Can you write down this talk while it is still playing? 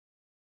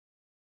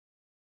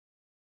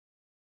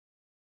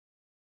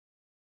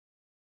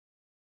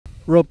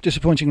Rob,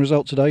 disappointing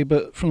result today,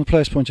 but from the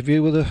players' point of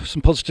view, were there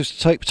some positives to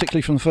take,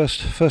 particularly from the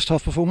first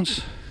half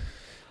performance?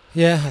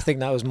 Yeah, I think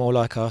that was more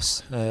like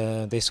us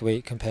this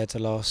week compared to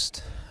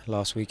last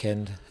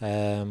weekend.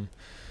 We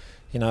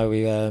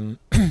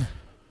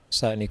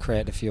certainly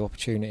created a few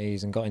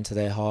opportunities and got into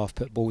their half,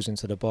 put balls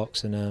into the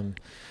box, and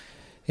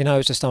it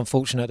was just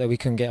unfortunate that we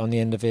couldn't get on the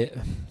end of it,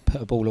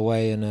 put a ball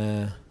away,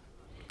 and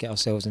get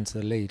ourselves into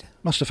the lead.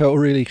 Must have felt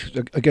really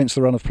against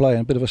the run of play,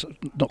 and a bit of a,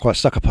 not quite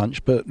sucker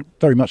punch, but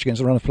very much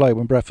against the run of play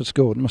when Bradford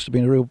scored. It must have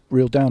been a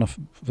real downer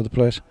for the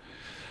players.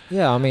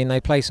 Yeah, I mean, they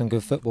played some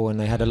good football and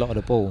they had a lot of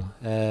the ball,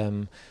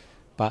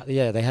 but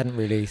yeah, they hadn't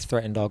really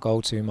threatened our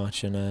goal too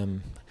much,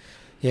 and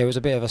yeah, it was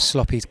a bit of a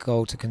sloppy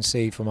goal to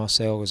concede from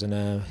ourselves,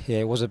 and yeah,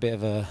 it was a bit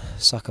of a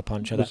sucker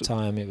punch at that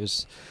time. It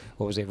was,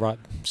 what was it, right,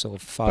 sort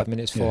of 5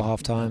 minutes before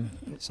half time.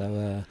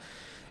 So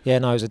yeah,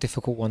 no, it was a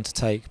difficult one to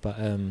take, but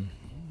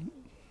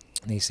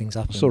these things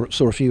happen.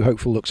 Saw a few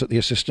hopeful looks at the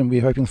assistant. Were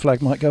you hoping the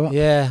flag might go up?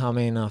 Yeah, I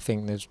mean, I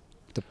think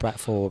the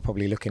Bradford were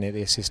probably looking at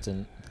the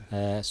assistant,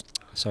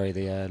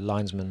 the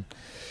linesman.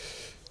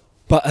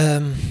 But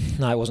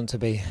no, it wasn't to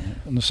be.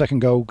 And the second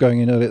goal going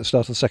in early at the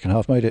start of the second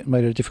half made it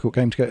a difficult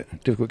game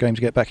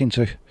to get back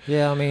into.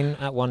 Yeah, I mean,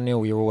 at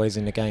 1-0 you're always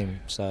in the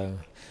game, so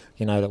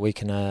you know that we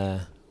can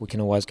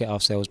always get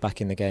ourselves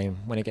back in the game.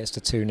 When it gets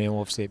to 2-0,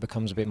 obviously it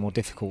becomes a bit more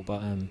difficult,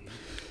 but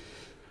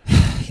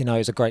it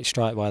was a great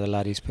strike by the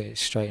lad. He's put it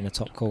straight in the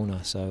top corner,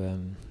 so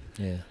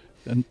yeah.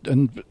 And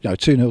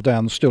 2-0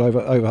 down, still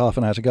over half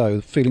an hour to go.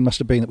 The feeling must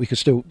have been that we could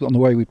still, on the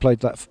way we played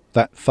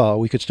that far,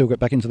 we could still get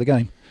back into the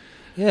game.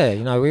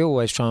 Yeah, we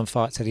always try and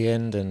fight to the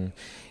end, and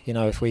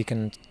if we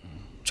can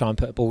try and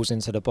put balls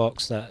into the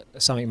box, that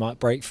something might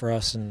break for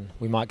us and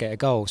we might get a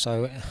goal.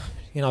 So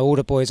all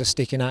the boys are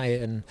sticking at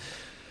it, and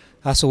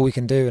that's all we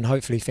can do, and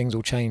hopefully things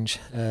will change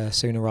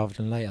sooner rather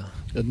than later.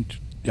 And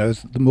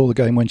the more the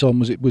game went on,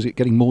 was it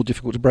getting more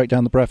difficult to break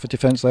down the Bradford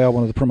defence? They are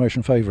one of the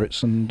promotion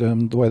favourites,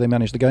 and the way they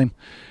managed the game.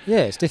 Yeah,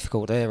 it's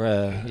difficult. They're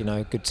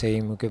a good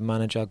team, a good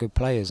manager, good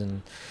players,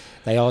 and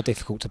they are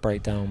difficult to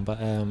break down. But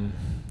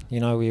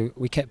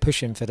we kept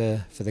pushing for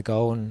the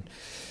goal, and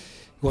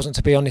it wasn't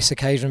to be on this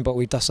occasion, but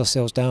we dust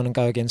ourselves down and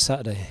go again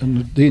Saturday.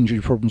 And the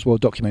injury problems were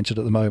documented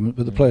at the moment,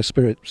 but the players'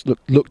 spirit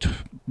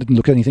didn't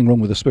look anything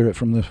wrong with the spirit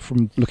from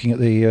looking at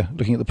the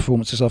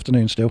performance this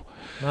afternoon. Still,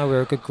 no, we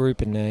were a good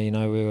group in there.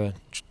 We were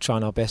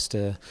trying our best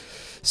to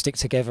stick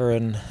together,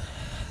 and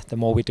the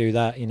more we do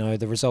that,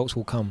 the results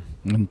will come.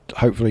 And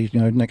hopefully,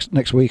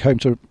 next week, home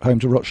to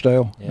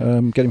Rochdale,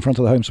 get in front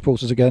of the home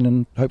supporters again,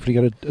 and hopefully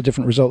get a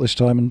different result this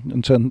time,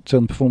 and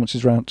turn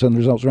performances around, turn the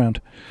results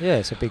around. Yeah,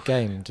 it's a big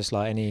game, just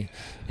like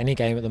any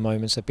game at the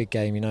moment. It's a big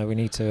game. We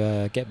need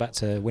to get back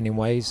to winning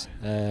ways.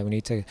 We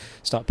need to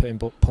start putting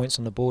points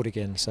on the board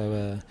again.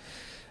 So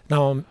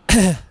now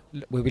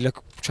we'll be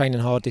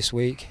training hard this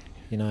week.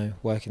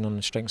 Working on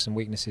the strengths and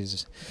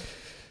weaknesses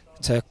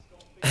to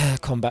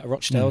combat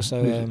Rochdale.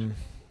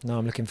 No,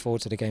 I'm looking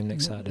forward to the game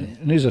next Saturday.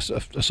 And it is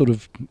a sort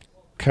of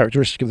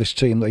characteristic of this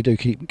team. They do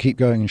keep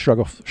going and shrug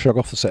off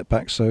the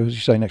setbacks. So as you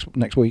say,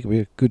 next week will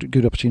be a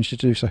good opportunity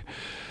to do so.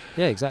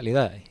 Yeah, exactly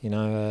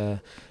that.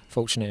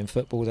 Fortunate in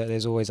football that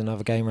there's always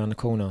another game around the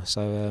corner.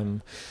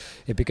 So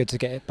it'd be good to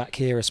get it back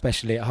here,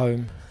 especially at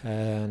home,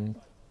 and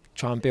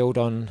try and build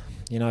on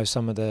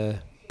some of the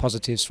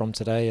positives from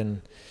today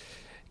and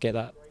get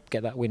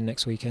that win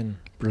next weekend.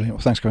 Brilliant.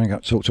 Well, thanks for coming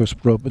out to talk to us,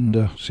 Rob,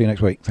 and see you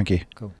next week. Thank you. Cool.